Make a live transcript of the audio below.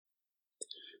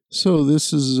So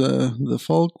this is the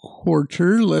fall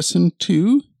quarter, lesson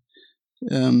 2,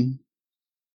 in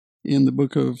the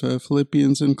book of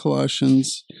Philippians and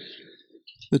Colossians.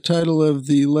 The title of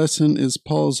the lesson is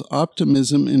Paul's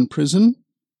Optimism in Prison,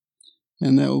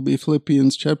 and that will be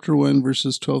Philippians chapter 1,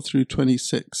 verses 12 through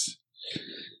 26.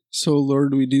 So,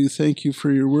 Lord, we do thank you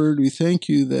for your word. We thank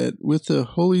you that with the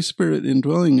Holy Spirit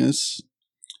indwelling us,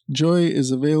 joy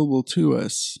is available to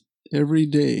us every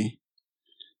day,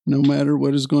 no matter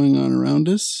what is going on around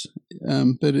us.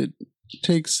 But it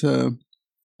takes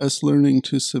us learning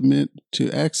to submit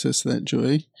to access that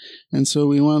joy. And so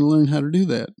we want to learn how to do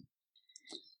that.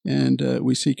 And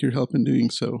we seek your help in doing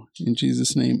so. In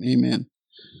Jesus' name, amen.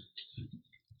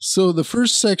 So the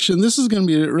first section, this is going to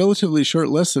be a relatively short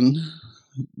lesson.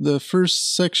 The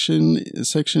first section,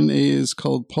 section A, is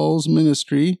called Paul's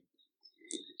Ministry.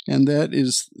 And that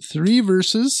is 3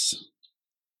 verses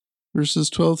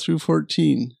 12 through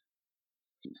 14.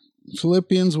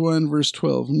 Philippians 1, verse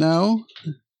 12. Now,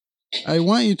 I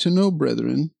want you to know,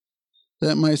 brethren,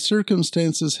 that my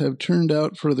circumstances have turned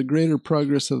out for the greater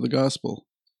progress of the gospel,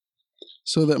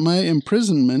 so that my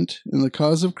imprisonment in the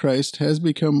cause of Christ has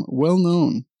become well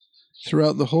known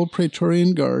throughout the whole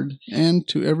Praetorian Guard and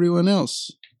to everyone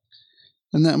else,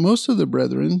 and that most of the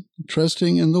brethren,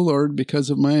 trusting in the Lord because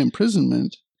of my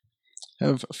imprisonment,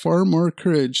 have far more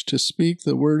courage to speak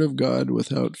the word of God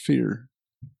without fear.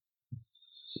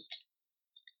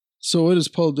 So what is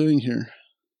Paul doing here?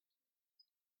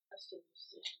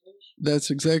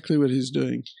 That's exactly what he's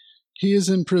doing. He is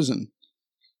in prison.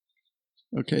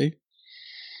 Okay?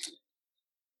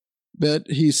 But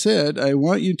he said, I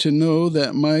want you to know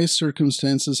that my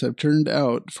circumstances have turned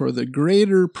out for the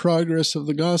greater progress of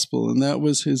the gospel. And that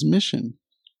was his mission,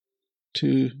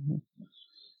 to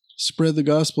spread the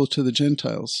gospel to the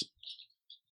Gentiles.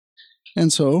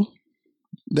 And so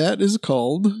that is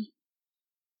called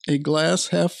a glass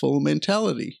half full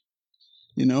mentality,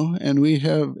 and we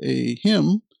have a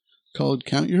hymn called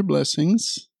Count Your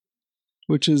Blessings,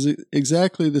 which is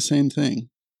exactly the same thing.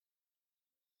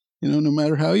 No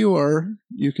matter how you are,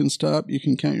 you can stop, you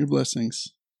can count your blessings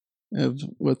of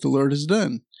what the Lord has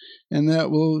done. And that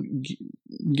will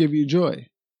give you joy.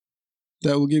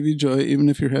 That will give you joy even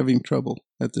if you're having trouble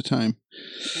at the time.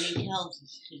 And he tells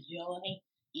us to joy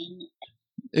in...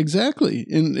 Exactly.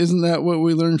 And isn't that what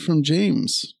we learned from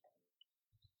James?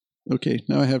 Okay,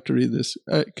 now I have to read this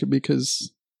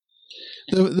because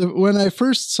when I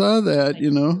first saw that,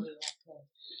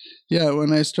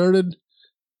 when I started...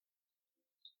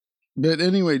 But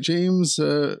anyway, James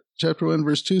chapter 1,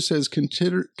 verse 2 says,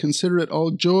 Consider it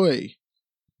all joy,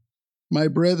 my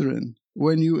brethren,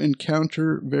 when you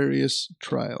encounter various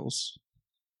trials,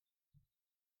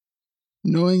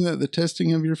 knowing that the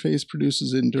testing of your faith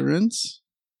produces endurance,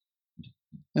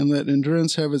 and let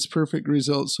endurance have its perfect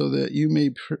result, so that you may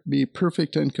be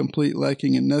perfect and complete,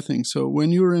 lacking in nothing. So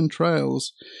when you are in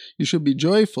trials, you should be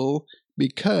joyful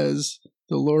because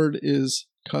the Lord is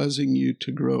causing you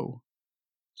to grow.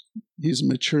 He's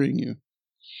maturing you.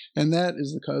 And that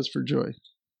is the cause for joy.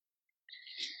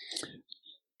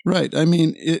 Right. I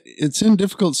mean, it's in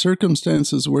difficult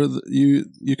circumstances where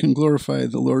you can glorify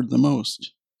the Lord the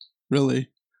most, really.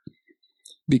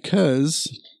 Because,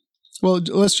 well,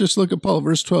 let's just look at Paul,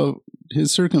 verse 12,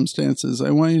 his circumstances.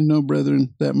 I want you to know,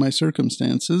 brethren, that my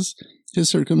circumstances, his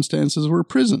circumstances were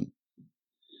prison.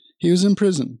 He was in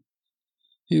prison.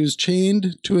 He was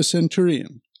chained to a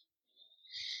centurion.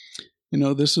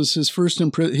 This was his first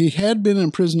he had been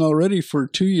in prison already for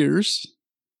 2 years.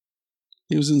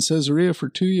 He was in Caesarea for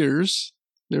 2 years.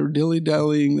 They were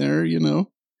dilly-dallying there,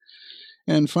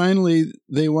 And finally,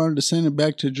 they wanted to send him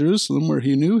back to Jerusalem where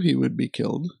he knew he would be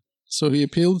killed. So he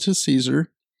appealed to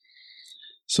Caesar.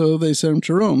 So they sent him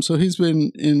to Rome. So he's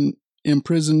been in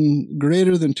prison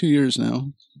greater than 2 years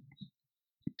now.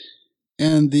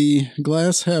 And the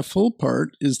glass half full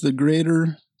part is the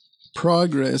greater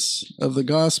progress of the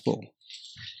gospel.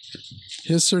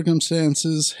 His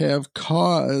circumstances have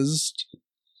caused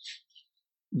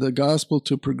the gospel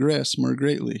to progress more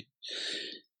greatly.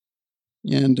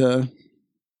 And,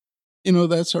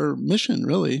 that's our mission,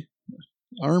 really.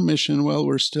 Our mission while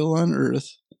we're still on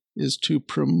earth is to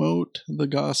promote the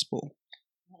gospel.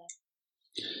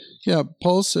 Yeah,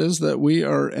 Paul says that we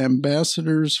are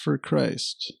ambassadors for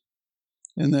Christ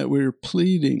and that we're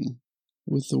pleading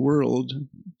with the world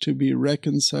to be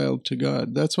reconciled to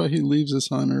God. That's why he leaves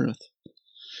us on earth,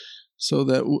 so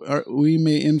that we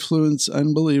may influence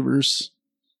unbelievers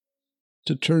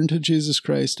to turn to Jesus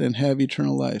Christ and have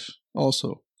eternal life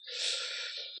also.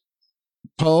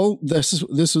 Paul, this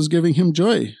was giving him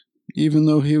joy, even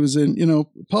though he was in,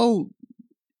 Paul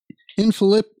in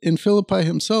Philippi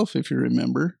himself, if you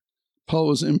remember, Paul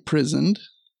was imprisoned,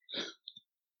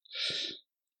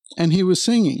 and he was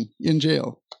singing in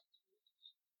jail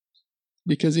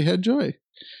because he had joy.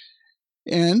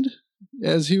 And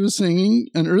as he was singing,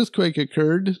 an earthquake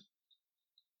occurred.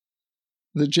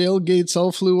 The jail gates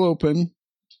all flew open.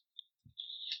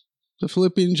 The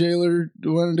Philippian jailer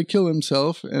wanted to kill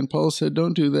himself, and Paul said,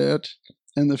 "Don't do that."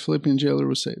 And the Philippian jailer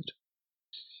was saved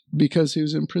because he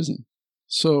was in prison.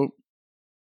 So,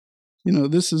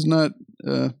 this is not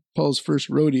Paul's first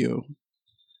rodeo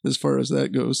as far as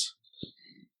that goes.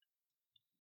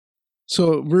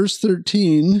 So verse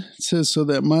 13 says, "So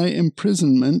that my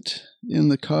imprisonment in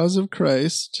the cause of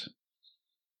Christ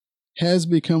has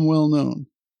become well known."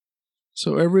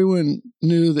 So everyone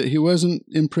knew that he wasn't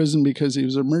in prison because he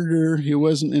was a murderer. He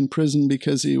wasn't in prison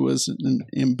because he was an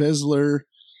embezzler,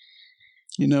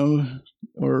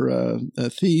 or a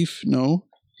thief. No,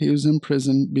 he was in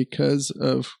prison because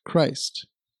of Christ.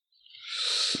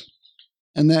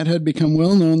 And that had become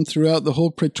well known throughout the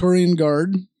whole Praetorian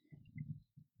Guard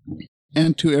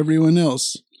and to everyone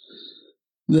else.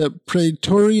 The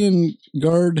Praetorian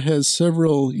Guard has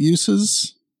several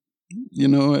uses,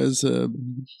 as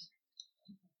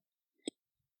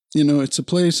it's a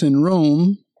place in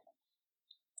Rome.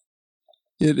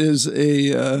 It is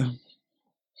it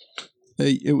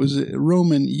was a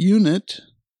Roman unit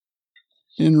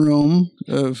in Rome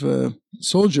of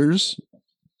soldiers.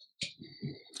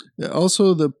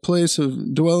 Also, the place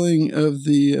of dwelling of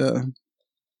the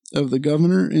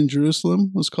governor in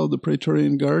Jerusalem was called the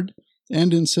Praetorian Guard,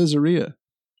 and in Caesarea,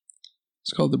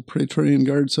 it's called the Praetorian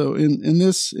Guard. So, in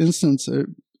this instance, I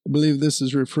believe this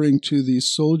is referring to the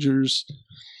soldiers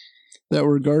that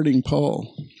were guarding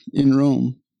Paul in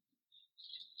Rome.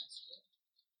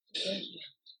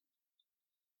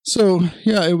 So,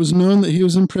 it was known that he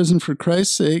was in prison for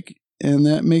Christ's sake, and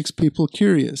that makes people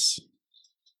curious.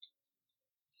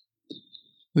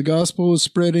 The gospel was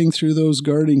spreading through those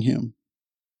guarding him.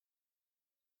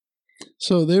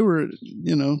 So they were,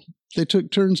 they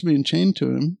took turns being chained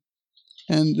to him,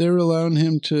 and they were allowing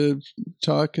him to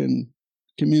talk and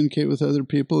communicate with other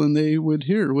people, and they would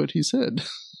hear what he said.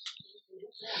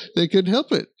 They could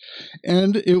help it.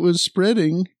 And it was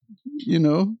spreading,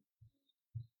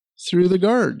 through the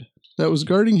guard that was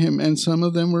guarding him, and some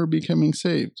of them were becoming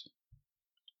saved.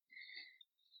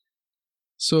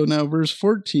 So now verse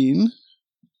 14,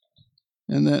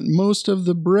 "And that most of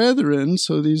the brethren,"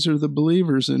 so these are the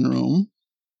believers in Rome,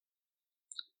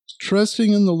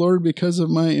 "trusting in the Lord because of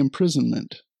my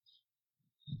imprisonment."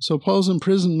 So Paul's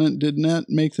imprisonment did not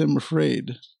make them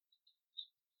afraid.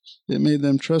 It made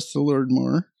them trust the Lord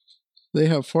more. They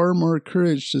have far more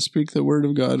courage to speak the word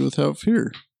of God without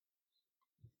fear.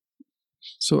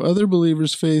 So other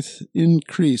believers' faith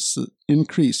increased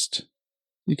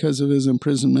because of his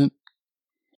imprisonment,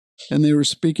 and they were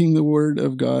speaking the word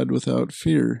of God without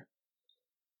fear.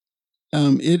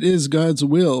 It is God's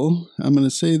will, I'm going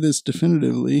to say this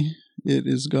definitively, it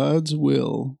is God's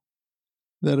will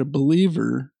that a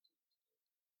believer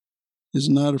is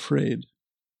not afraid.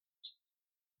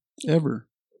 Ever.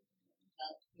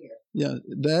 Yeah,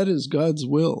 that is God's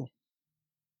will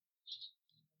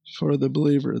for the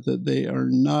believer, that they are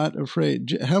not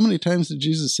afraid. How many times did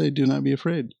Jesus say, "Do not be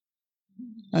afraid"?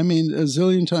 I mean, a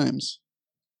zillion times.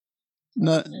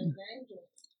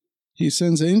 He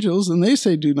sends angels, and they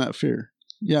say, "Do not fear."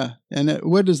 Yeah, and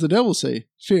what does the devil say?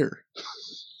 Fear.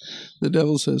 The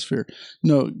devil says fear.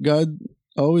 No, God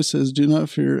always says, "Do not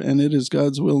fear," and it is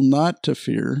God's will not to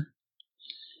fear.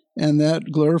 And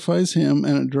that glorifies him,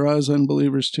 and it draws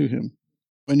unbelievers to him.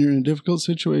 When you're in a difficult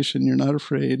situation, you're not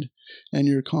afraid, and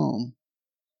you're calm.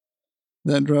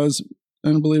 That draws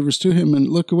unbelievers to him. And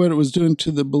look at what it was doing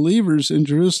to the believers in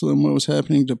Jerusalem, what was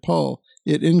happening to Paul.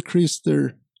 It increased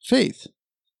their faith.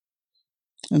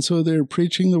 And so they're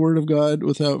preaching the word of God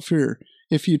without fear.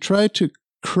 If you try to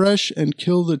crush and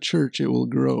kill the church, it will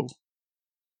grow.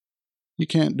 You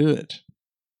can't do it.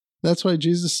 That's why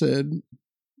Jesus said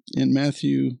in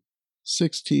Matthew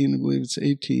 16, I believe it's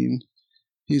 18,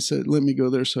 he said, let me go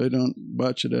there so I don't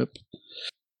botch it up.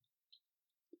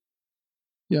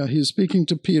 Yeah, he's speaking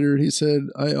to Peter. He said,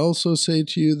 "I also say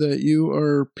to you that you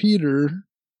are Peter,"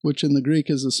 which in the Greek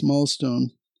is a small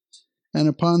stone, "and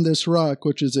upon this rock,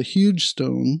 which is a huge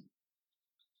stone,"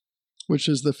 which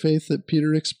is the faith that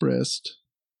Peter expressed,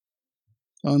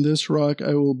 "on this rock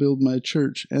I will build my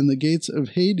church, and the gates of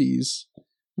Hades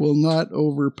will not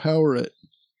overpower it."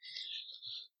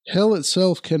 Hell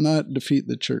itself cannot defeat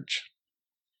the church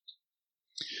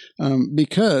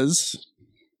because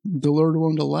the Lord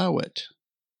won't allow it.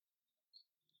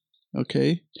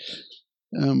 Okay?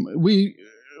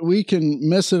 we can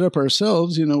mess it up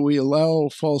ourselves. We allow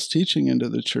false teaching into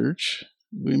the church.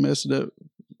 We mess it up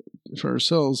for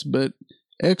ourselves, but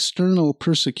external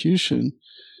persecution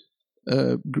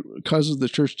causes the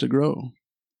church to grow.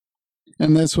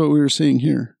 And that's what we were seeing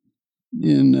here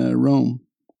in Rome.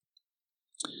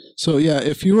 So yeah,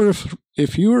 if you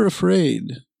are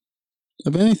afraid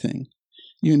of anything,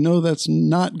 that's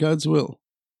not God's will.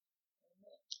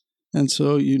 And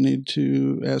so you need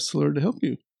to ask the Lord to help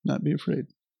you not be afraid.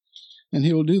 And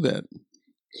he will do that.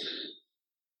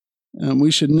 We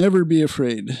should never be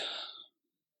afraid.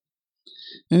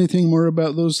 Anything more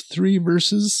about those 3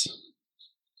 verses?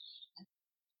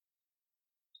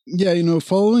 Yeah,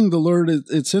 following the Lord,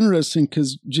 it's interesting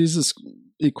because Jesus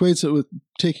equates it with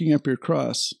taking up your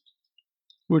cross,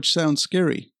 which sounds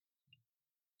scary,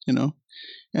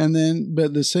 And then,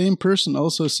 but the same person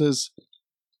also says,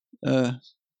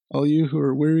 all you who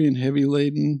are weary and heavy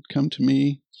laden, come to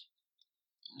me.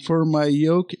 For my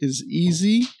yoke is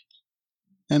easy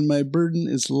and my burden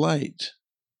is light.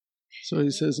 So he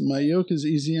says, my yoke is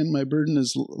easy and my burden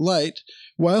is light,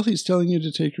 while he's telling you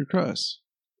to take your cross.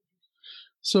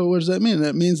 So what does that mean?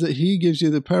 That means that he gives you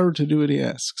the power to do what he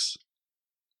asks.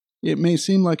 It may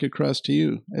seem like a cross to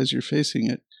you as you're facing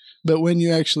it, but when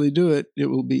you actually do it, it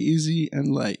will be easy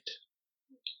and light.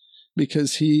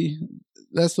 Because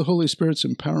that's the Holy Spirit's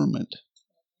empowerment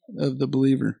of the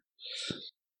believer.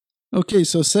 Okay,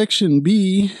 so section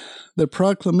B, the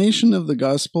proclamation of the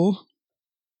gospel.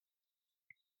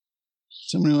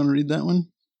 Somebody want to read that one?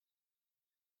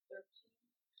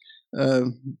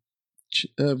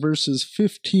 Verses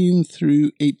 15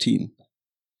 through 18.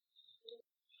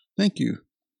 Thank you.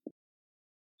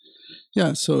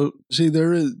 Yeah, so see,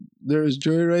 there is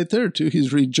joy right there too.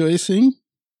 He's rejoicing.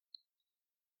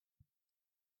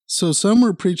 So some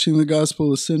were preaching the gospel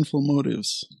with sinful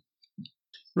motives.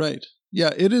 Right.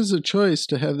 Yeah, it is a choice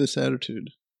to have this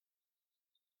attitude.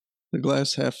 The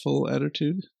glass half full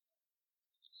attitude.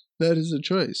 That is a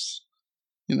choice.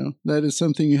 That is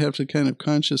something you have to kind of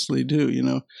consciously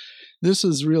do. This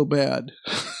is real bad.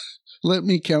 Let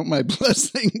me count my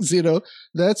blessings.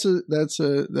 That's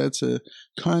a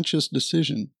conscious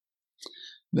decision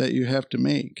that you have to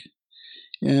make.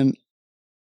 And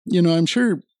I'm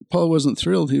sure Paul wasn't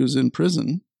thrilled he was in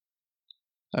prison.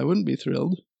 I wouldn't be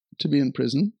thrilled to be in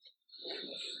prison.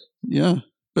 Yeah,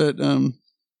 but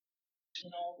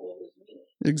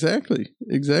exactly.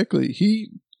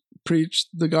 He preached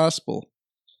the gospel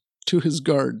to his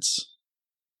guards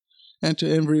and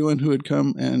to everyone who had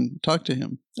come and talked to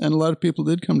him. And a lot of people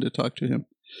did come to talk to him.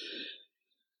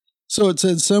 So it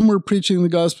said some were preaching the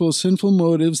gospel with sinful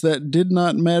motives that did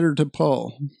not matter to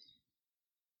Paul.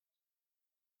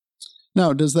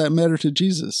 Now, does that matter to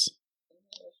Jesus?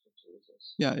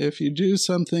 Yeah, if you do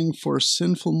something for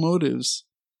sinful motives,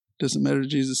 does it matter to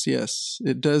Jesus? Yes,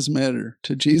 it does matter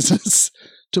to Jesus.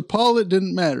 To Paul, it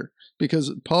didn't matter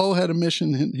because Paul had a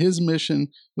mission. And his mission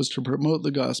was to promote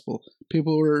the gospel.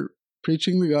 People were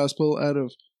preaching the gospel out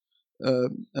of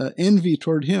envy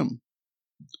toward him,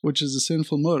 which is a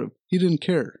sinful motive. He didn't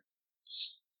care.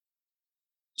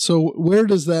 So where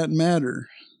does that matter?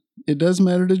 It does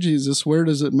matter to Jesus. Where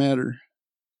does it matter?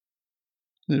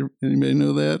 Anybody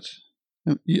know that?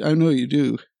 I know you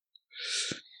do.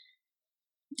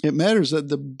 It matters at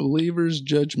the believer's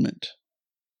judgment.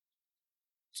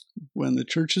 When the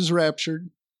church is raptured,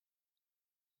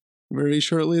 very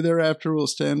shortly thereafter we'll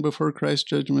stand before Christ's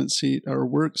judgment seat. Our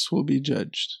works will be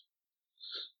judged.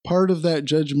 Part of that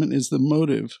judgment is the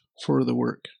motive for the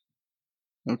work.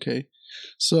 Okay?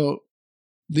 So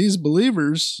these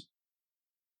believers,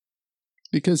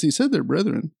 because he said they're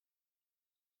brethren,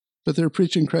 but they're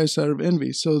preaching Christ out of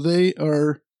envy. So they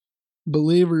are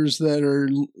believers that are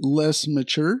less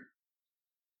mature,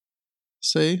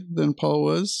 say, than Paul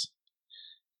was.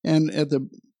 And at the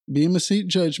Bema Seat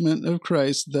judgment of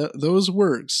Christ, those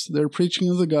works, their preaching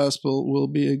of the gospel, will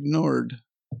be ignored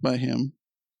by him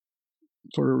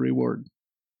for a reward.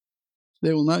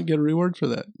 They will not get a reward for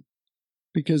that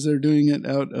because they're doing it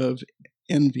out of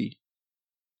envy.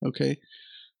 Okay?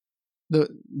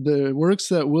 The works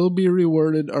that will be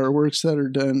rewarded are works that are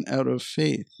done out of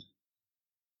faith,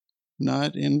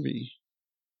 not envy.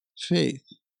 Faith.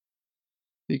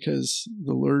 Because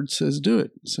the Lord says do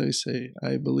it. So you say,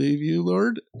 I believe you,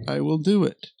 Lord, I will do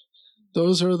it.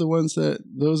 Those are the ones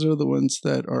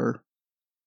that are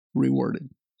rewarded.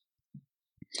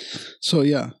 So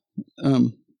yeah.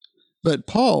 But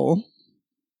Paul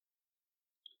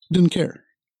didn't care.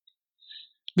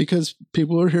 Because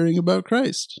people were hearing about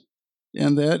Christ.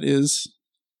 And that is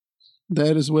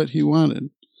what he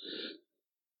wanted.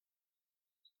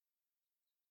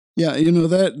 Yeah,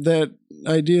 that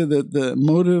idea that the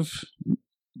motive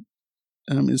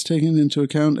is taken into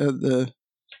account at the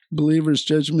believer's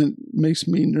judgment makes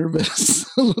me nervous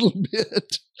a little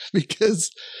bit,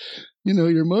 because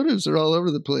your motives are all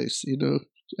over the place.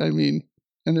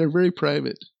 And they're very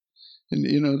private, and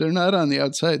they're not on the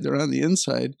outside, they're on the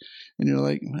inside, and you're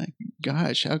like, my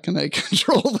gosh, how can I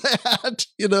control that?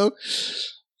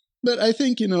 But I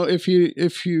think if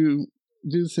you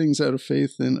do things out of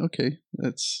faith, then okay,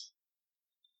 that's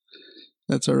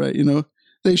all right.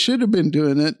 They should have been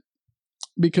doing it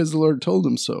because the Lord told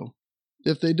them so.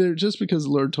 If they did it just because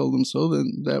the Lord told them so,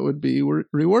 then that would be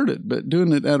rewarded. But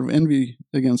doing it out of envy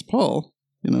against Paul,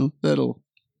 that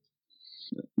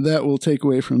will take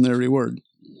away from their reward.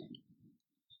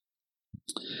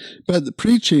 But the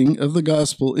preaching of the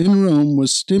gospel in Rome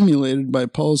was stimulated by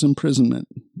Paul's imprisonment,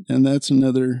 and that's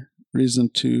another reason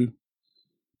to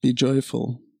be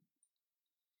joyful.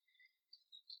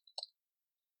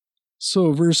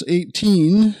 So verse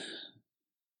 18,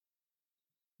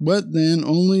 but then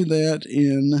only that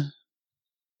in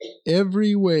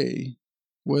every way,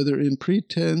 whether in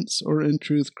pretense or in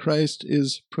truth, Christ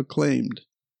is proclaimed.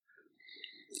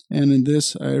 And in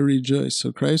this I rejoice.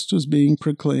 So Christ was being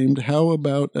proclaimed. How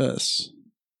about us?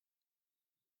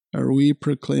 Are we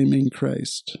proclaiming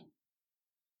Christ?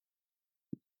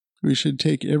 We should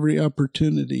take every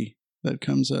opportunity that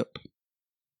comes up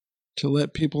to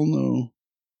let people know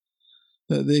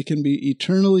that they can be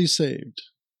eternally saved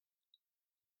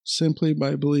simply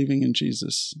by believing in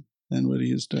Jesus and what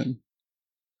he has done.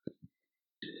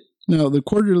 Now, the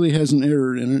quarterly has an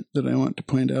error in it that I want to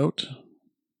point out.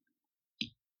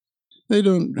 They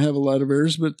don't have a lot of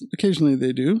errors, but occasionally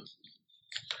they do.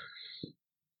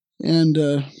 And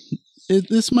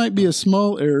this might be a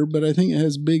small error, but I think it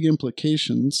has big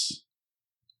implications.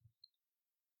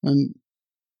 On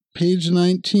page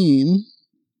 19,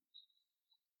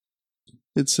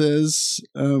 it says,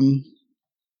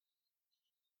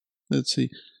 let's see,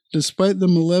 despite the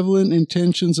malevolent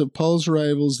intentions of Paul's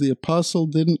rivals, the apostle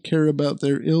didn't care about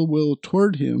their ill will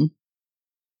toward him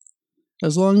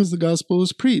as long as the gospel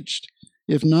was preached.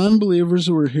 If non-believers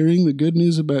were hearing the good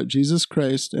news about Jesus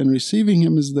Christ and receiving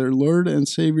him as their Lord and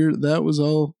Savior, that was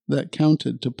all that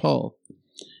counted to Paul.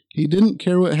 He didn't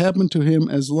care what happened to him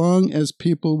as long as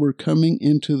people were coming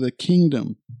into the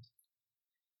kingdom.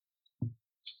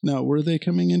 Now, were they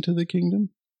coming into the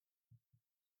kingdom?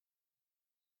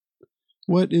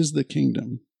 What is the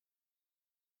kingdom?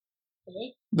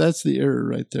 That's the error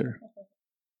right there.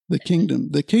 The kingdom.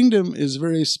 The kingdom is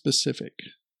very specific.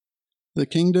 The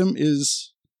kingdom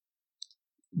is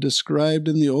described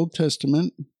in the Old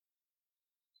Testament.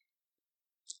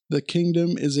 The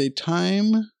kingdom is a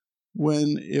time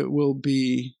when there will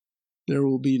be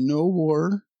no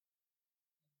war.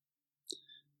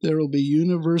 There will be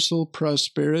universal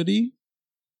prosperity.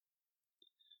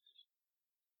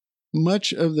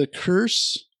 Much of the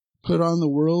curse put on the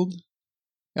world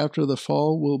after the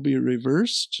fall will be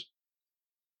reversed.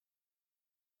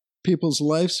 People's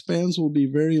lifespans will be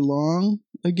very long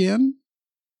again.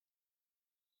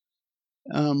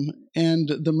 And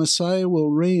the Messiah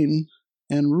will reign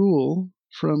and rule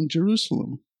from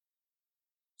Jerusalem.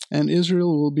 And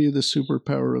Israel will be the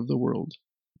superpower of the world.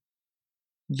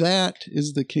 That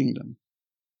is the kingdom.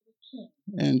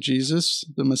 And Jesus,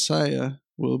 the Messiah,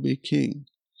 will be king.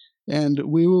 And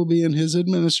we will be in his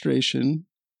administration,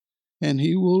 and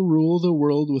he will rule the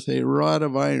world with a rod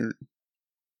of iron.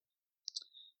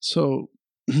 So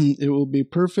it will be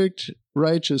perfect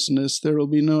righteousness. There will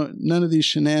be none of these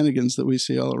shenanigans that we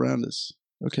see all around us.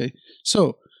 Okay,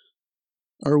 so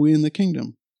are we in the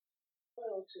kingdom?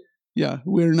 Yeah,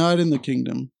 we're not in the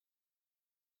kingdom.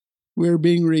 We're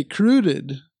being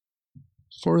recruited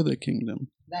for the kingdom.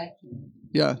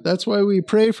 Yeah, that's why we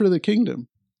pray for the kingdom.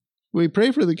 We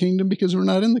pray for the kingdom because we're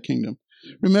not in the kingdom.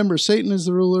 Remember, Satan is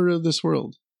the ruler of this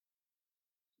world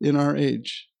in our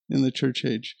age, in the church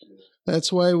age.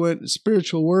 That's why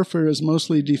spiritual warfare is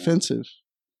mostly defensive.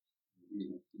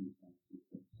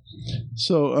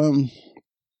 So,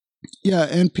 yeah,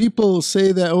 and people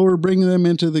say that, we're bringing them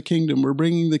into the kingdom. We're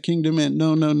bringing the kingdom in.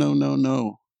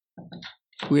 No.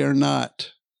 We are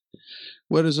not.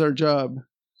 What is our job?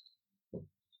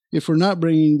 If we're not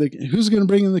who's going to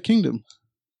bring in the kingdom?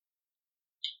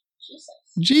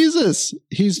 Jesus.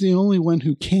 He's the only one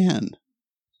who can.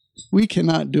 We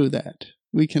cannot do that.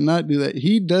 We cannot do that.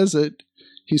 He does it.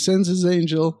 He sends his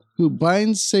angel who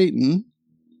binds Satan.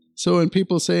 So when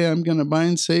people say, I'm going to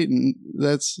bind Satan,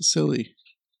 that's silly.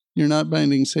 You're not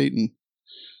binding Satan.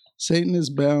 Satan is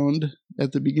bound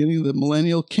at the beginning of the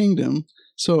millennial kingdom.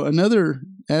 So another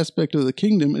aspect of the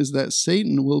kingdom is that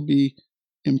Satan will be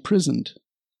imprisoned.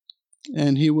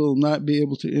 and he will not be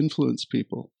able to influence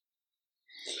people.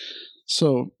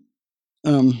 So,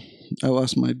 I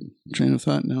lost my train of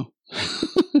thought now.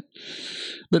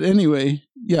 But anyway,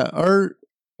 yeah,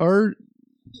 our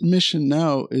mission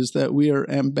now is that we are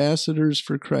ambassadors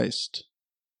for Christ.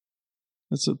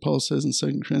 That's what Paul says in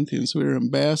 2 Corinthians. We are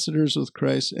ambassadors with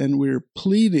Christ, and we're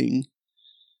pleading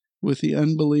with the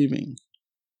unbelieving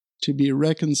to be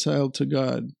reconciled to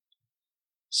God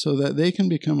so that they can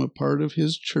become a part of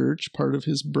his church, part of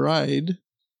his bride,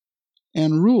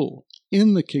 and rule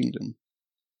in the kingdom.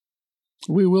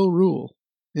 We will rule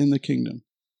in the kingdom.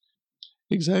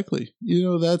 Exactly.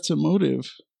 That's a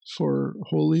motive for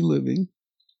holy living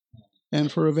and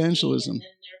for evangelism. And then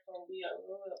therefore we are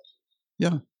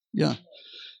royalty. Yeah.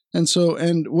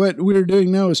 And what we're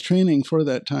doing now is training for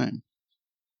that time.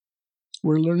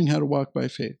 We're learning how to walk by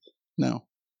faith now.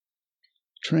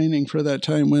 Training for that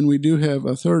time when we do have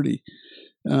authority.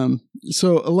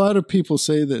 So a lot of people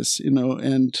say this,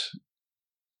 and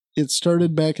it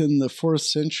started back in the 4th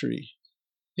century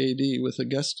AD with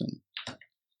Augustine.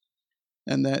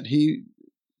 And that he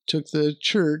took the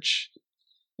church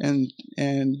and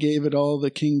gave it all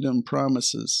the kingdom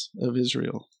promises of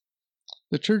Israel.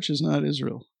 The church is not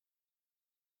Israel.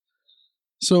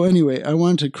 So anyway, I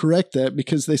want to correct that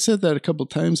because they said that a couple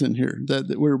times in here,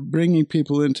 that we're bringing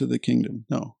people into the kingdom.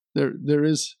 No, there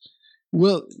is,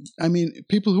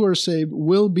 people who are saved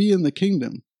will be in the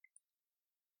kingdom,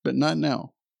 but not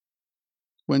now,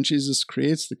 when Jesus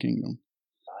creates the kingdom.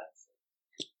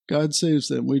 God saves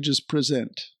them. We just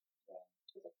present.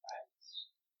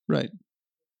 Right.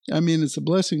 It's a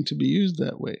blessing to be used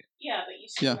that way. Yeah, but you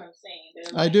see what I'm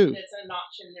saying. I do. It's a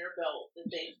notch in their belt that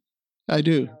they. I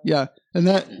do. Yeah, and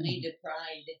that. Lead to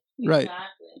pride. Right.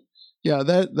 Exactly.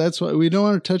 Yeah, that's why we don't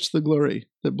want to touch the glory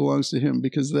that belongs to him,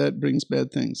 because that brings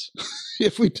bad things.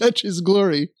 If we touch his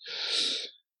glory.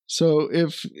 So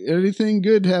if anything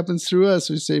good happens through us,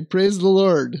 we say, praise the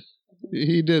Lord.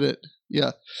 He did it.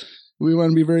 Yeah. We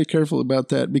want to be very careful about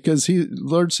that, because the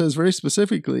Lord says very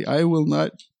specifically, I will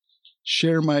not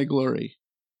share my glory.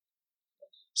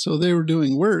 So they were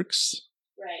doing works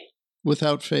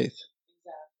without faith.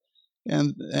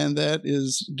 Exactly. And that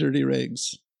is dirty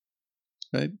rags.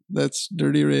 Right? That's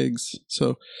dirty rags.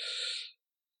 So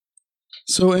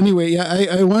anyway,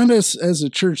 I want us as a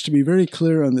church to be very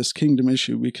clear on this kingdom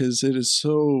issue, because it is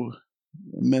so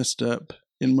messed up.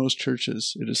 In most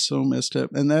churches, it is so messed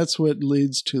up. And that's what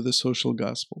leads to the social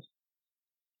gospel.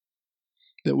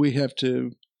 That we have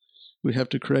to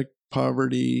correct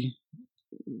poverty,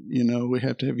 we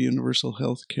have to have universal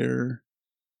health care.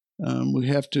 We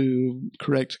have to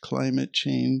correct climate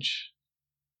change.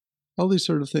 All these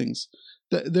sort of things.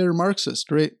 They're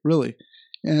Marxist, right? Really.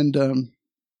 And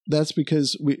that's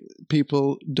because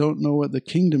people don't know what the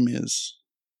kingdom is.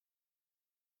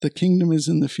 The kingdom is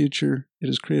in the future. It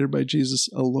is created by Jesus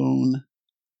alone.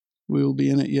 We will be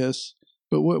in it, yes.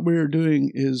 But what we are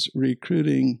doing is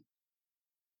recruiting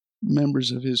members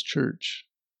of his church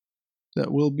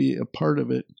that will be a part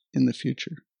of it in the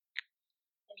future.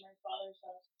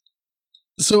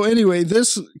 So anyway,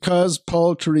 this caused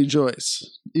Paul to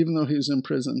rejoice, even though he was in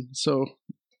prison. So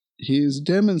he's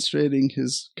demonstrating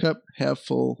his cup half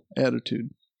full attitude.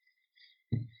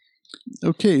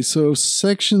 Okay, so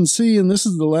section C, and this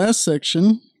is the last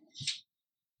section,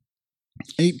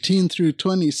 18 through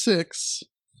 26.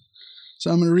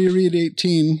 So I'm going to reread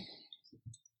 18.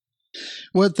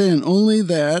 What then? Only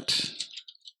that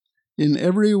in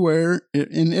every way,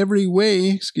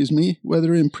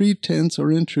 whether in pretense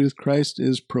or in truth, Christ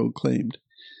is proclaimed.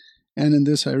 And in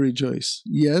this I rejoice.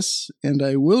 Yes, and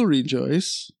I will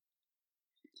rejoice,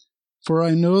 for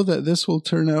I know that this will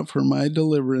turn out for my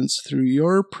deliverance through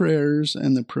your prayers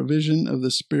and the provision of the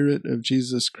Spirit of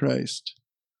Jesus Christ.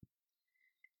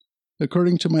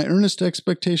 According to my earnest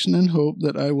expectation and hope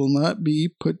that I will not be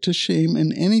put to shame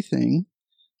in anything,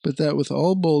 but that with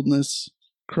all boldness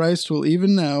Christ will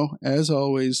even now, as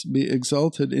always, be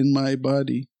exalted in my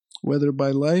body, whether by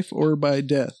life or by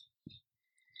death.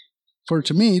 For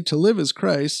to me, to live is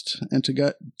Christ, and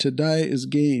to die is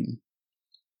gain.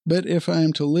 But if I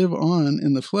am to live on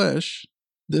in the flesh,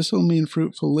 this will mean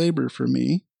fruitful labor for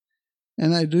me,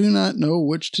 and I do not know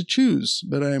which to choose,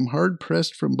 but I am hard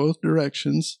pressed from both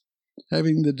directions,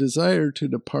 having the desire to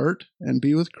depart and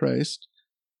be with Christ,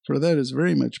 for that is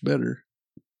very much better.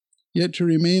 Yet to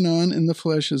remain on in the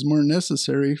flesh is more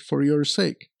necessary for your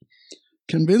sake.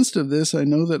 Convinced of this, I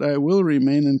know that I will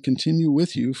remain and continue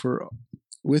with you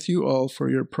all for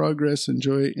your progress and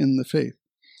joy in the faith,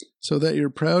 so that your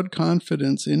proud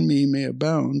confidence in me may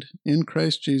abound in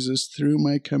Christ Jesus through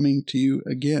my coming to you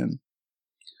again.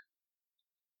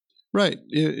 Right.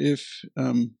 If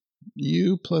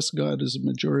You plus God is a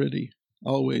majority,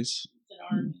 always. It's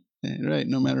an army. Right,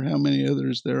 no matter how many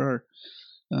others there are.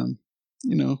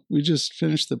 We just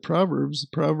finished the Proverbs.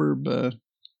 Proverb, I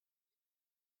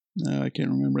can't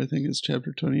remember. I think it's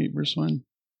chapter 28, verse 1.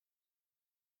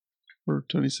 Or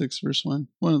 26, verse 1.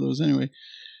 One of those, anyway.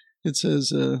 It says,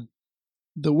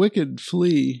 the wicked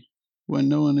flee when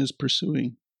no one is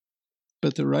pursuing,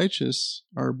 but the righteous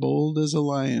are bold as a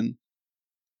lion.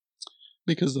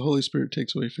 Because the Holy Spirit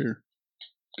takes away fear.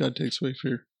 God takes away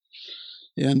fear.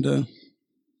 And,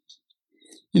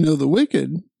 the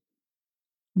wicked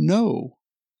know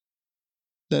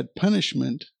that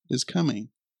punishment is coming.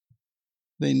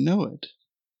 They know it.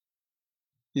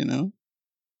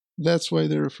 That's why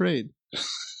they're afraid. And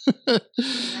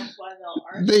that's why they'll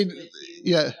argue with you.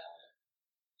 Yeah.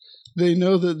 They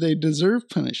know that they deserve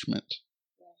punishment.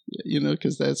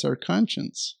 Because that's our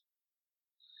conscience.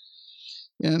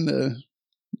 And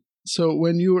so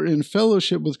when you are in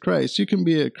fellowship with Christ, you can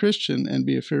be a Christian and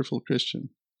be a fearful Christian.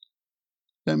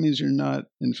 That means you're not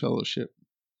in fellowship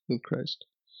with Christ.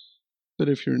 But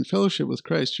if you're in fellowship with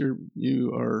Christ,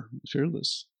 you are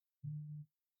fearless.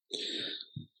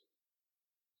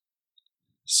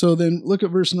 So then look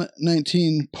at verse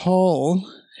 19. Paul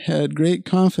had great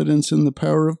confidence in the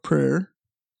power of prayer.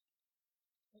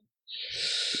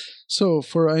 So,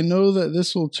 for I know that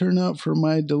this will turn out for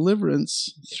my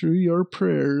deliverance through your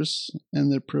prayers and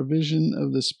the provision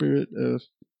of the Spirit of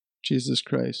Jesus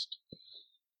Christ.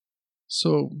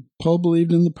 So, Paul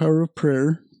believed in the power of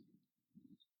prayer.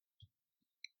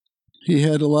 He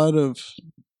had a lot of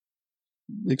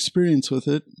experience with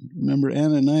it. Remember,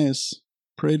 Ananias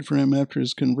prayed for him after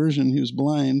his conversion. He was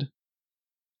blind,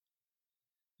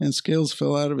 and scales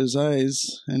fell out of his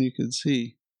eyes, and he could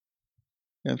see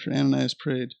after Ananias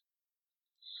prayed.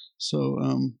 So,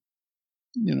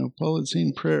 Paul had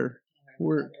seen prayer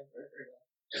work.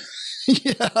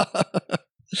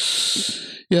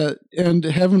 Yeah, and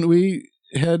haven't we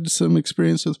had some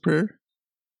experience with prayer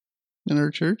in our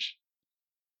church?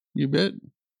 You bet.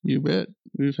 We've had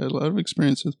a lot of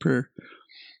experience with prayer,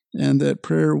 and that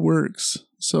prayer works.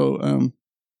 So,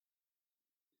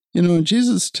 and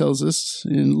Jesus tells us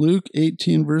in Luke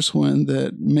 18, verse 1,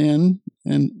 that men,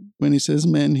 and when he says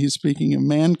men, he's speaking of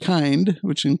mankind,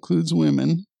 which includes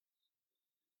women.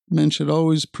 Men should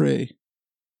always pray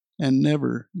and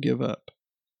never give up.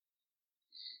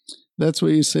 That's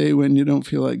what you say when you don't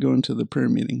feel like going to the prayer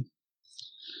meeting.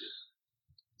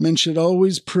 Men should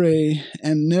always pray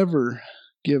and never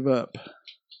give up.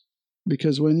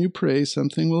 Because when you pray,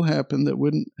 something will happen that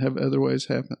wouldn't have otherwise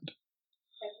happened.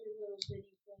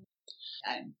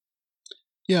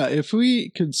 Yeah, if we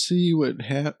could see what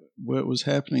was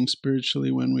happening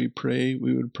spiritually when we pray,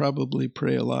 we would probably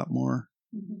pray a lot more.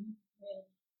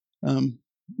 The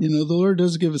Lord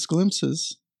does give us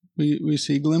glimpses. We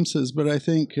see glimpses, but I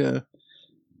think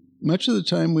much of the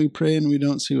time we pray and we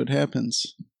don't see what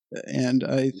happens. And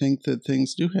I think that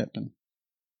things do happen,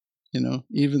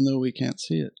 even though we can't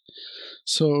see it.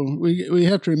 So we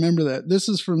have to remember that. This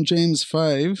is from James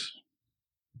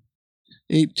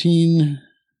 5:18.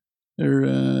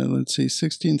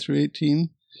 16 through 18.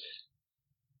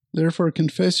 Therefore,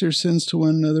 confess your sins to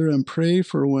one another and pray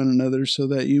for one another so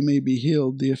that you may be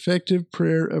healed. The effective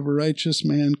prayer of a righteous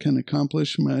man can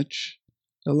accomplish much.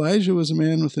 Elijah was a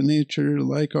man with a nature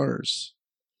like ours,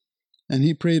 and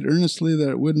he prayed earnestly that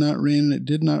it would not rain, and it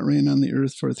did not rain on the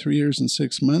earth for 3 years and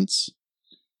 6 months.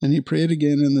 And he prayed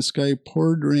again, and the sky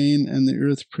poured rain, and the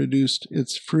earth produced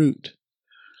its fruit.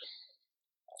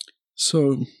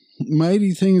 So,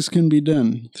 mighty things can be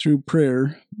done through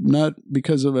prayer, not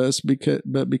because of us,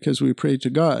 but because we pray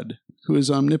to God, who is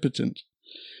omnipotent,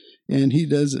 and he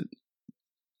does it.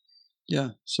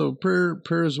 Yeah, so prayer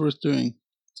is worth doing.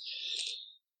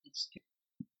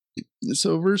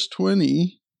 So verse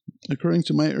 20, according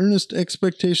to my earnest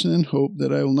expectation and hope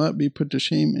that I will not be put to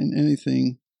shame in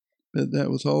anything, but that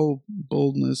with all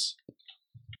boldness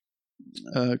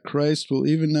Christ will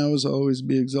even now as always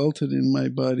be exalted in my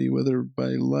body, whether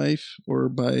by life or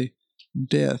by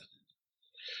death.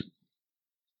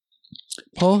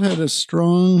 Paul had a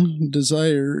strong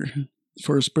desire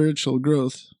for spiritual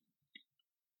growth.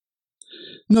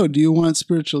 No, do you want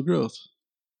spiritual growth?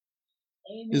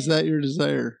 Amen. Is that your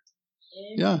desire?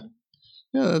 Amen.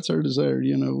 Yeah, that's our desire.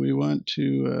 We want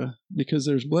to, because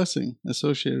there's blessing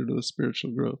associated with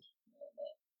spiritual growth.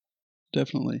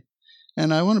 Definitely.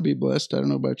 And I want to be blessed. I don't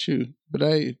know about you, but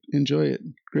I enjoy it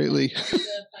greatly.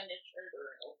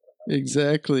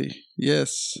 Exactly.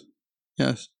 Yes.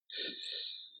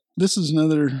 this is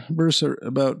another verse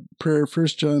about prayer, 1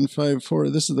 John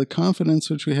 5:4. This is the confidence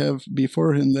which we have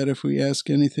before him, that if we ask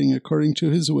anything according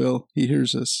to his will, he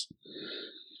hears us.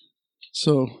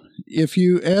 So if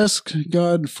you ask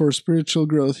God for spiritual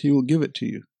growth, he will give it to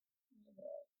you.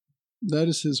 That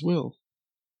is his will.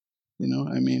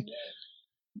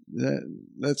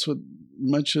 That's what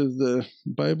much of the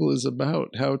Bible is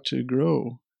about, how to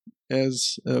grow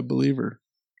as a believer.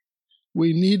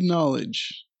 We need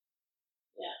knowledge.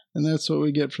 And that's what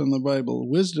we get from the Bible.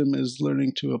 Wisdom is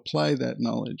learning to apply that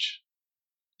knowledge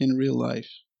in real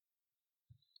life.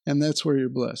 And that's where you're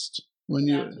blessed.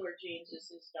 That's where Jesus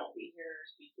says, don't be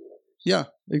hearers, be doers. Yeah,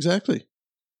 exactly.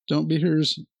 Don't be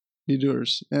hearers, be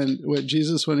doers. And what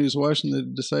Jesus, when he was washing the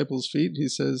disciples' feet, he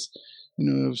says,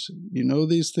 if you know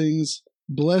these things,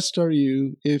 blessed are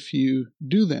you if you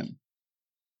do them.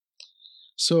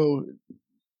 So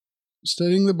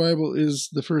studying the Bible is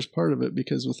the first part of it,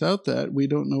 because without that, we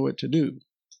don't know what to do.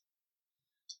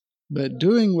 But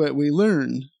doing what we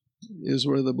learn is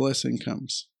where the blessing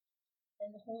comes.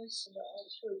 And the Holy Spirit, all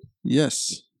truth.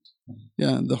 Yes.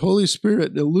 Yeah, the Holy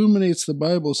Spirit illuminates the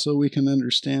Bible so we can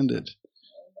understand it.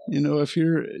 If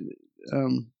you're,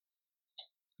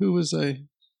 who was I?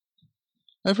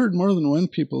 I've heard more than one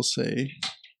people say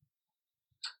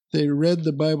they read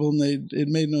the Bible and it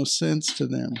made no sense to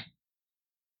them.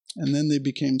 And then they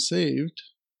became saved,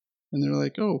 and they're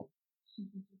like, oh,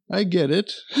 I get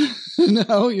it.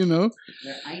 Now, Their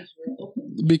eyes were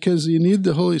open. Because you need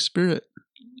the Holy Spirit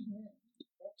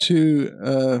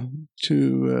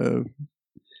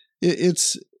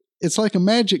it's like a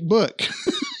magic book.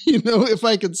 If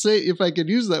I could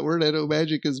use that word, I know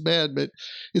magic is bad, but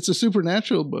it's a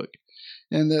supernatural book.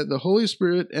 And that the Holy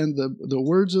Spirit and the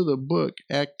words of the book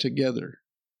act together.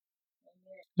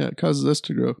 Yeah, it causes us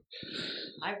to grow.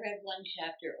 I read one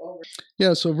chapter over.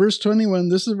 Yeah, so verse 21,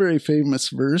 this is a very famous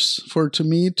verse. For to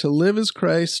me, to live is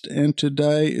Christ, and to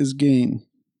die is gain.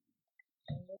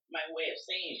 My way of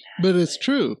saying that. But it's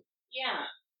true. Yeah.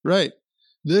 Right.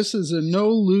 This is a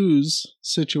no-lose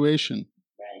situation.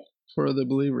 Right. For the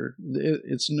believer.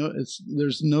 There's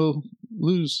no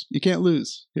lose. You can't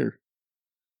lose here.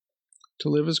 To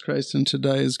live is Christ, and to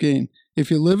die is gain.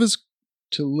 To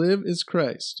live is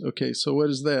Christ. Okay, so what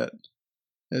is that?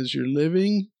 As you're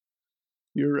living,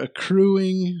 you're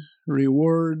accruing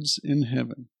rewards in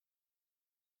heaven.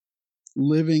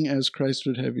 Living as Christ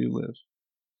would have you live.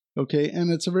 Okay, and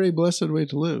it's a very blessed way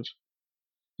to live.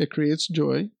 It creates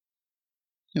joy.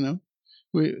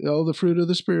 All the fruit of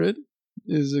the Spirit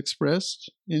is expressed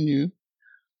in you.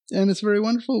 And it's a very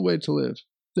wonderful way to live.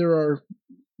 There are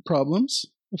problems,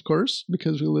 of course,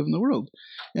 because we live in the world.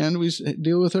 And we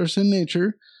deal with our sin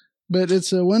nature. But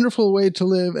it's a wonderful way to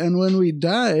live, and when we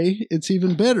die, it's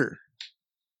even better.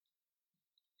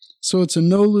 So it's a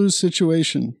no-lose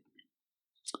situation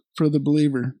for the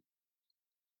believer.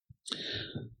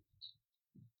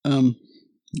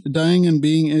 Dying and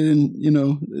being in,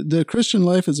 the Christian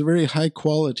life is a very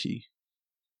high-quality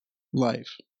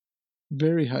life.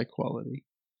 Very high quality.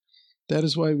 That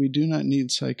is why we do not need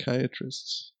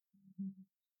psychiatrists.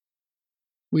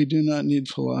 We do not need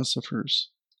philosophers.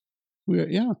 We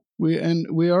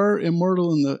are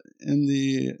immortal in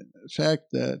the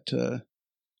fact that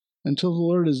until the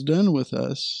Lord is done with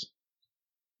us,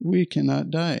 we cannot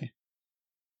die.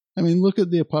 I mean, look at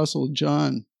the Apostle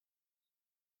John.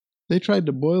 They tried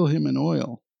to boil him in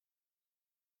oil,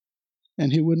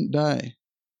 and he wouldn't die.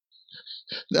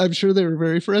 I'm sure they were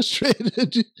very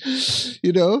frustrated,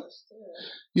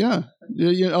 Yeah.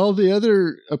 All the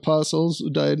other apostles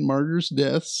died martyrs'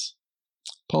 deaths.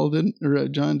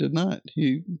 John did not.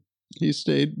 He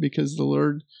stayed because the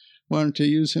Lord wanted to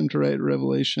use him to write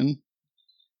Revelation.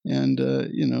 And,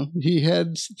 he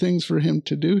had things for him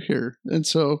to do here. And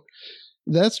so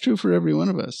that's true for every one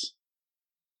of us.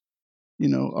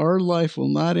 Our life will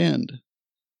not end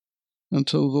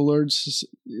until the Lord's,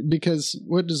 because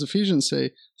what does Ephesians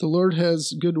say? The Lord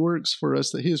has good works for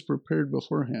us that he has prepared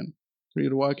beforehand for you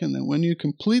to walk in them. When you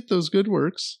complete those good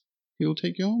works, he will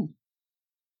take you home.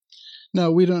 Now,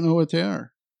 we don't know what they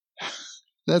are.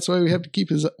 That's why we have to keep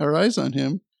our eyes on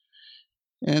him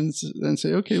and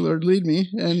say, okay, Lord, lead me.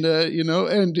 And,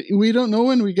 and we don't know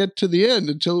when we get to the end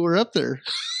until we're up there.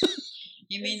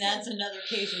 You mean that's another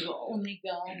case of only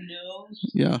God knows?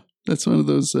 Yeah, that's one of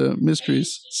those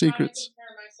mysteries, secrets.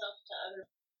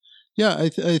 Yeah,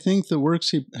 I think the works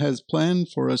he has planned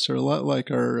for us are a lot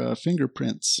like our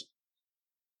fingerprints.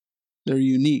 They're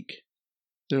unique.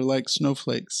 They're like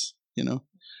snowflakes,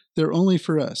 They're only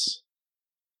for us.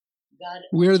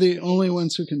 We're the only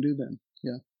ones who can do them.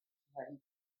 Yeah.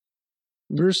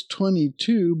 Verse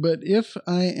 22, but if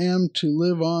I am to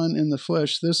live on in the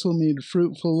flesh, this will mean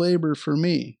fruitful labor for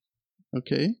me.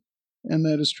 Okay? And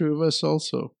that is true of us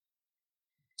also.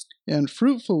 And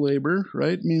fruitful labor,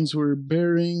 right, means we're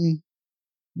bearing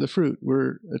the fruit.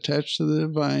 We're attached to the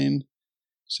vine.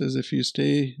 It says if you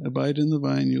abide in the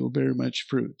vine, you will bear much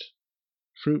fruit.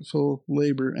 Fruitful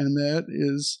labor. And that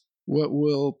is what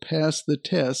will pass the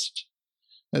test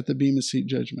at the Bema Seat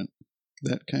judgment.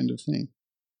 That kind of thing.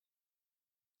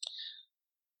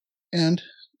 And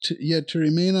yet to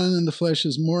remain on in the flesh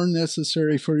is more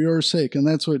necessary for your sake. And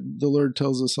that's what the Lord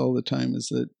tells us all the time, is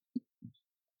that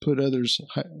put others,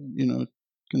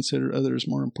 consider others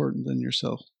more important than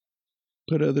yourself.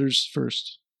 Put others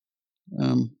first.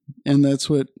 And that's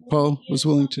what Paul was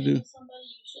willing to do.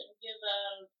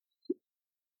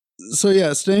 So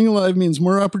yeah, staying alive means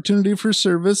more opportunity for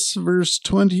service. Verse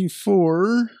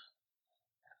 24.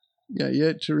 Yeah,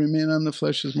 yet to remain on the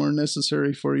flesh is more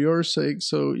necessary for your sake.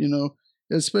 So,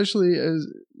 especially as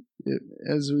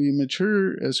we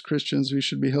mature as Christians, we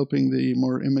should be helping the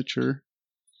more immature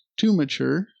to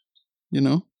mature,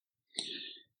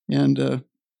 And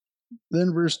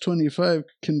then verse 25,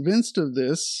 convinced of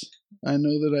this, I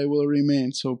know that I will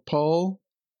remain. So Paul,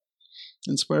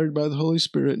 inspired by the Holy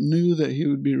Spirit, knew that he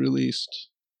would be released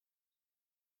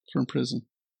from prison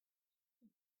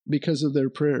because of their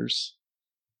prayers.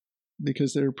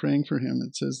 Because they were praying for him.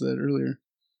 It says that earlier.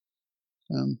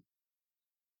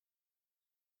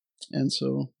 And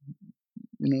so,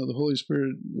 the Holy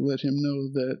Spirit let him know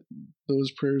that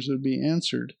those prayers would be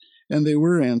answered. And they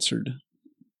were answered.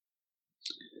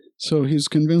 So he's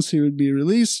convinced he would be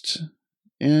released,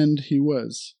 and he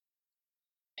was.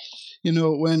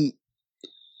 When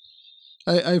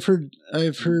I've heard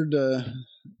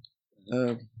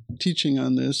teaching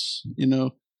on this,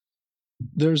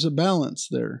 there's a balance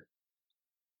there.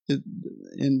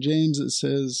 In James it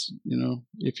says,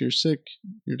 if you're sick,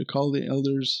 you're to call the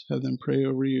elders, have them pray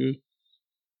over you,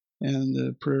 and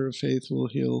the prayer of faith will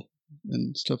heal,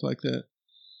 and stuff like that.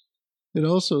 It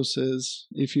also says,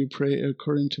 if you pray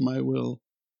according to my will.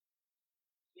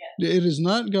 Yeah. It is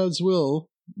not God's will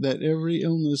that every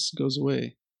illness goes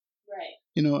away. Right.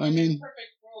 In a perfect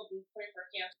world, we pray for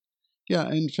cancer. Yeah,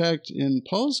 in fact, in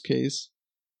Paul's case,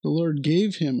 the Lord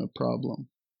gave him a problem,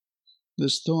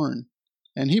 this thorn.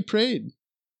 And he prayed.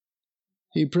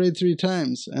 He prayed 3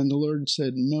 times, and the Lord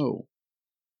said no.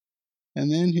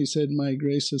 And then he said, my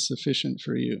grace is sufficient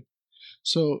for you.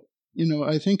 So,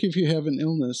 I think if you have an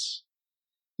illness,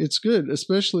 it's good,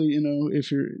 especially,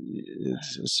 if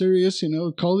it's serious,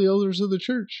 call the elders of the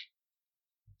church.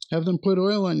 Have them put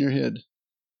oil on your head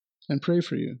and pray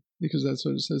for you, because that's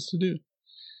what it says to do.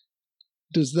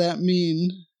 Does that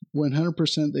mean 100%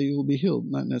 that you will be healed?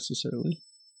 Not necessarily.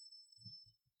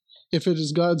 If it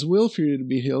is God's will for you to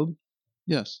be healed,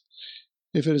 yes.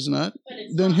 If it is not,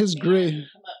 then His grace.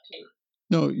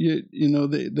 No,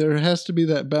 there has to be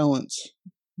that balance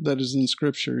that is in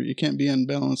Scripture. You can't be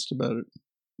unbalanced about it.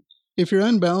 If you're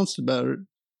unbalanced about it,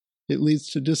 it leads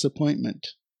to disappointment.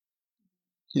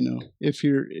 If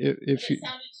you. It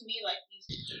sounded to me like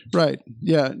these. Right.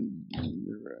 Yeah.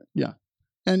 Yeah.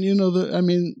 And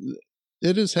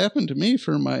it has happened to me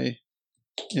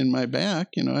in my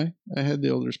back. I had the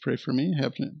elders pray for me. It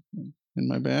happened in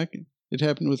my back. It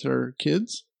happened with our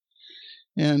kids.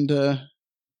 And,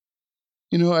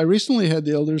 I recently had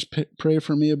the elders pray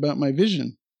for me about my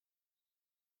vision.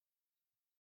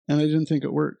 And I didn't think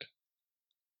it worked.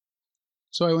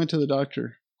 So I went to the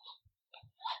doctor.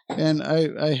 And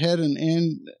I had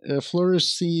a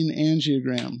fluorescein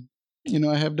angiogram.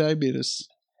 I have diabetes.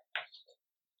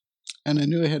 And I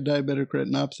knew I had diabetic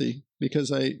retinopathy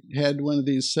because I had one of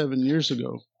these 7 years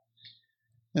ago.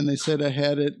 And they said I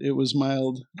had it. It was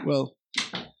mild. Well,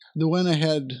 the one I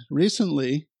had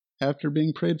recently, after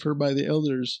being prayed for by the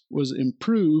elders, was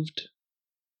improved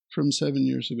from 7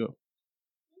 years ago.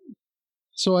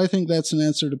 So I think that's an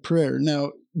answer to prayer.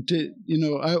 Now,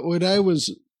 what I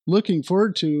was looking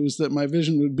forward to is that my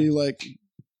vision would be like,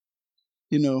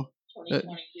 20/20 good to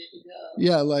go.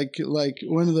 Yeah, like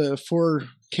one of the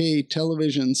 4K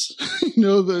televisions,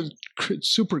 the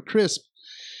super crisp.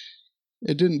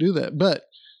 It didn't do that, but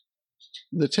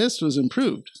the test was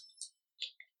improved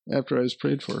after I was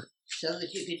prayed for. So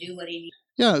that you could do what he needed.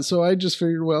 Yeah, so I just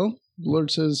figured, well, the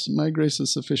Lord says, my grace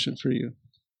is sufficient for you.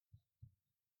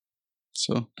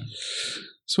 So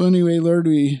anyway, Lord,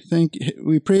 we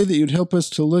pray that you'd help us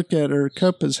to look at our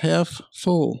cup as half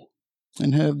full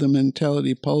and have the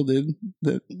mentality Paul did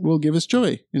that will give us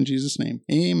joy. In Jesus' name,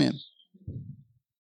 amen.